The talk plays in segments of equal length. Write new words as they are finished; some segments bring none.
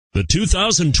The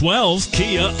 2012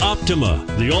 Kia Optima.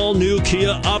 The all-new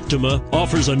Kia Optima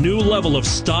offers a new level of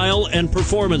style and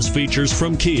performance features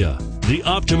from Kia. The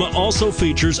Optima also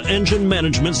features engine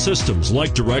management systems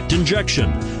like direct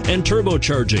injection and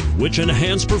turbocharging, which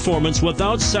enhance performance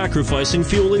without sacrificing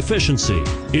fuel efficiency.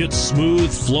 Its smooth,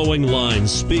 flowing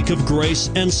lines speak of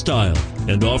grace and style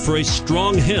and offer a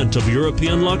strong hint of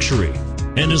European luxury,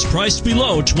 and is priced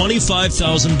below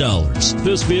 $25,000.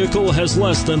 This vehicle has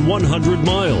less than 100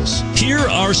 miles. Here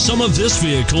are some of this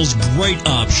vehicle's great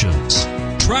options: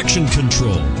 traction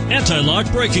control, anti-lock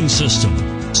braking system,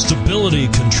 stability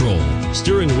control,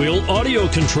 steering wheel audio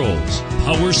controls,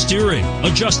 power steering,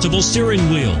 adjustable steering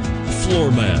wheel,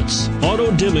 floor mats,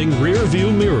 auto dimming rear view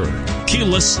mirror,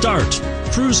 keyless start,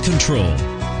 cruise control.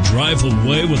 Drive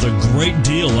away with a great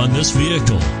deal on this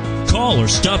vehicle. Call or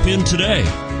stop in today.